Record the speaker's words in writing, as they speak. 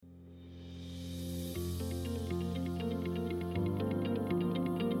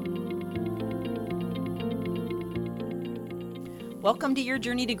Welcome to Your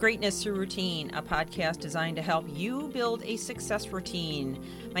Journey to Greatness Through Routine, a podcast designed to help you build a success routine.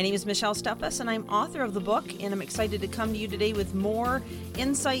 My name is Michelle Steffes, and I'm author of the book, and I'm excited to come to you today with more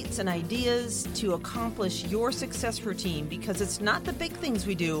insights and ideas to accomplish your success routine, because it's not the big things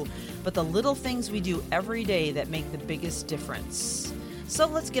we do, but the little things we do every day that make the biggest difference. So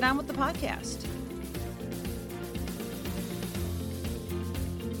let's get on with the podcast.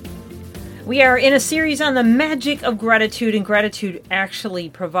 We are in a series on the magic of gratitude, and gratitude actually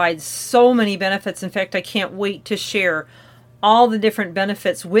provides so many benefits. In fact, I can't wait to share all the different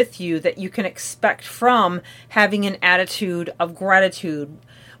benefits with you that you can expect from having an attitude of gratitude.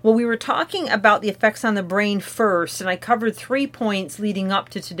 Well, we were talking about the effects on the brain first, and I covered 3 points leading up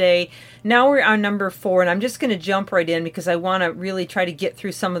to today. Now we're on number 4, and I'm just going to jump right in because I want to really try to get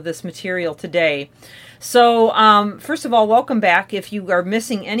through some of this material today. So, first of all, welcome back. If you are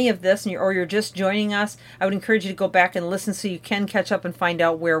missing any of this or you're just joining us, I would encourage you to go back and listen so you can catch up and find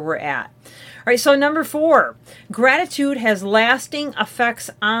out where we're at. All right, so number 4, gratitude has lasting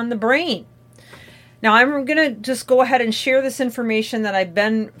effects on the brain. Now, I'm going to just go ahead and share this information that I've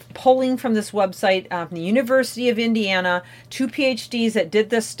been pulling from this website from the University of Indiana, 2 PhDs that did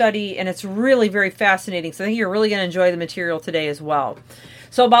this study, and it's really very fascinating. So I think you're really going to enjoy the material today as well.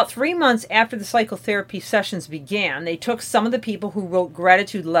 So about 3 months after the psychotherapy sessions began, they took some of the people who wrote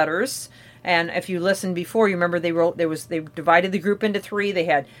gratitude letters. And if you listened before, you remember they divided the group into 3. They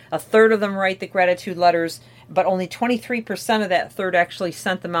had a third of them write the gratitude letters, but only 23% of that third actually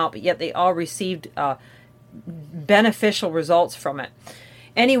sent them out, but yet they all received beneficial results from it.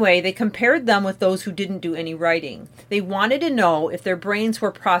 Anyway, they compared them with those who didn't do any writing. They wanted to know if their brains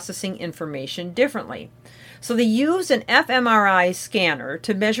were processing information differently. So they used an fMRI scanner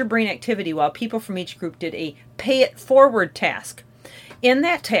to measure brain activity while people from each group did a pay it forward task. In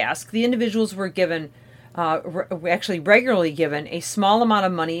that task, the individuals were given, regularly given, a small amount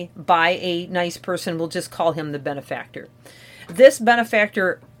of money by a nice person. We'll just call him the benefactor. This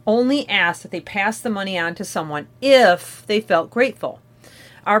benefactor only asked that they pass the money on to someone if they felt grateful.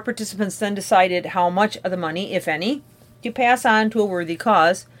 Our participants then decided how much of the money, if any, to pass on to a worthy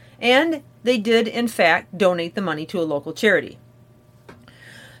cause, and they did, in fact, donate the money to a local charity.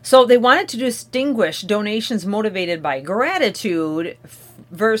 So they wanted to distinguish donations motivated by gratitude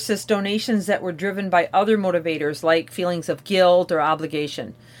versus donations that were driven by other motivators like feelings of guilt or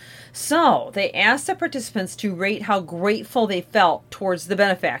obligation. So they asked the participants to rate how grateful they felt towards the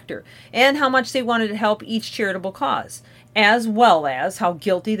benefactor and how much they wanted to help each charitable cause, as well as how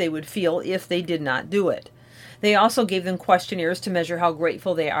guilty they would feel if they did not do it. They also gave them questionnaires to measure how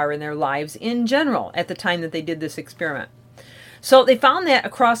grateful they are in their lives in general at the time that they did this experiment. So they found that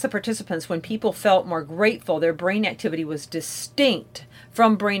across the participants, when people felt more grateful, their brain activity was distinct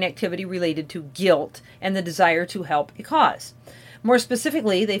from brain activity related to guilt and the desire to help a cause. More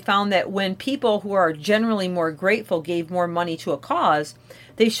specifically, they found that when people who are generally more grateful gave more money to a cause,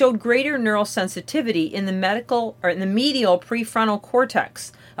 they showed greater neural sensitivity in the medial prefrontal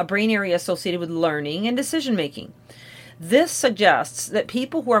cortex, a brain area associated with learning and decision making. This suggests that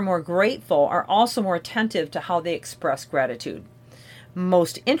people who are more grateful are also more attentive to how they express gratitude.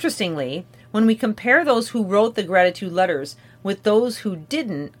 Most interestingly, when we compare those who wrote the gratitude letters with those who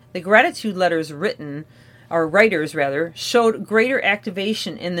didn't, the gratitude letters writers showed greater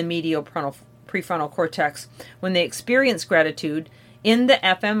activation in the medial prefrontal cortex when they experienced gratitude in the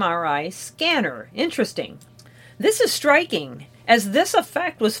fMRI scanner. Interesting. This is striking, as this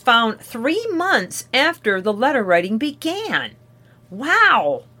effect was found 3 months after the letter writing began.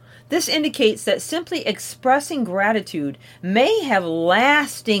 Wow! This indicates that simply expressing gratitude may have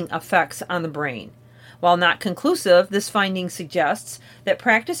lasting effects on the brain. While not conclusive, this finding suggests that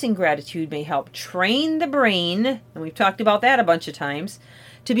practicing gratitude may help train the brain, and we've talked about that a bunch of times,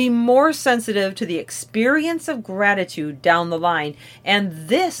 to be more sensitive to the experience of gratitude down the line, and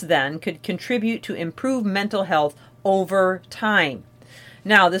this then could contribute to improved mental health over time.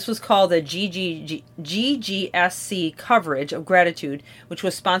 Now, this was called the GGSC coverage of gratitude, which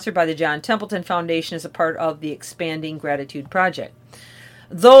was sponsored by the John Templeton Foundation as a part of the Expanding Gratitude Project.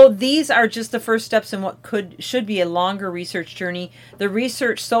 Though these are just the first steps in what should be a longer research journey, the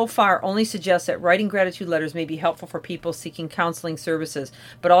research so far only suggests that writing gratitude letters may be helpful for people seeking counseling services,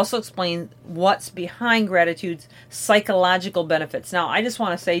 but also explain what's behind gratitude's psychological benefits. Now, I just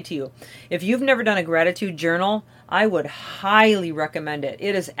want to say to you, if you've never done a gratitude journal, I would highly recommend it.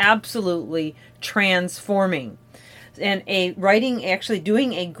 It is absolutely transforming. And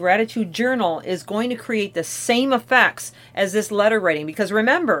doing a gratitude journal is going to create the same effects as this letter writing. Because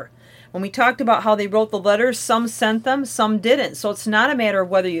remember, when we talked about how they wrote the letters, some sent them, some didn't. So it's not a matter of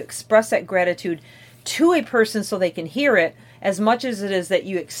whether you express that gratitude to a person so they can hear it, as much as it is that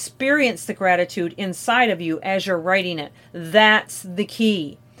you experience the gratitude inside of you as you're writing it. That's the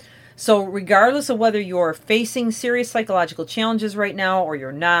key. So regardless of whether you're facing serious psychological challenges right now or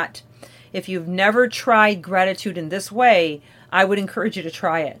you're not, if you've never tried gratitude in this way, I would encourage you to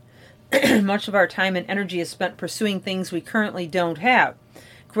try it. Much of our time and energy is spent pursuing things we currently don't have.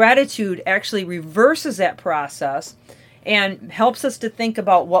 Gratitude actually reverses that process and helps us to think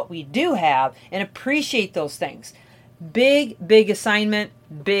about what we do have and appreciate those things. Big, big assignment,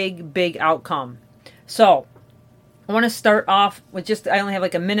 big, big outcome. So I want to start off with I only have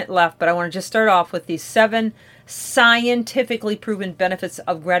like a minute left, but I want to just start off with these 7 scientifically proven benefits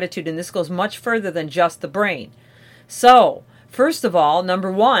of gratitude. And this goes much further than just the brain. So first of all,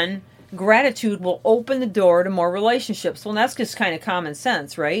 number 1, gratitude will open the door to more relationships. Well, that's just kind of common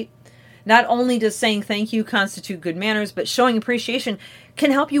sense, right? Not only does saying thank you constitute good manners, but showing appreciation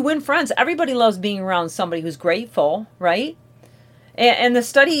can help you win friends. Everybody loves being around somebody who's grateful, right? And the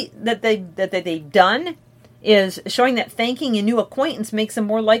study that they've done is showing that thanking a new acquaintance makes them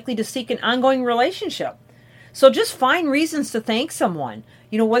more likely to seek an ongoing relationship. So just find reasons to thank someone.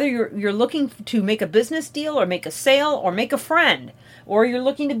 You know, whether you're looking to make a business deal or make a sale or make a friend, or you're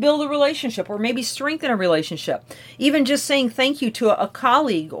looking to build a relationship or maybe strengthen a relationship. Even just saying thank you to a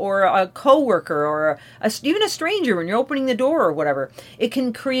colleague or a coworker or even a stranger when you're opening the door or whatever. It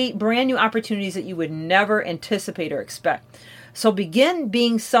can create brand new opportunities that you would never anticipate or expect. So begin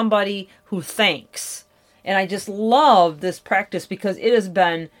being somebody who thanks. And I just love this practice because it has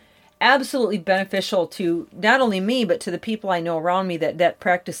been absolutely beneficial to not only me, but to the people I know around me that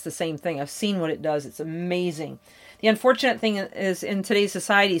practice the same thing. I've seen what it does. It's amazing. The unfortunate thing is in today's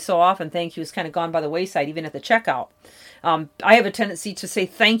society, so often thank you has kind of gone by the wayside, even at the checkout. I have a tendency to say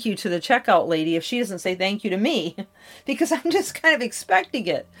thank you to the checkout lady if she doesn't say thank you to me, because I'm just kind of expecting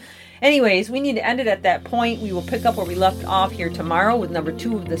it. Anyways, we need to end it at that point. We will pick up where we left off here tomorrow with number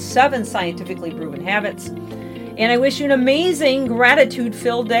 2 of the 7 scientifically proven habits. And I wish you an amazing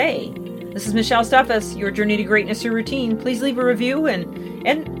gratitude-filled day. This is Michelle Steffes, your journey to greatness, your routine. Please leave a review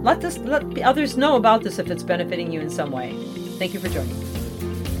and let others know about this if it's benefiting you in some way. Thank you for joining.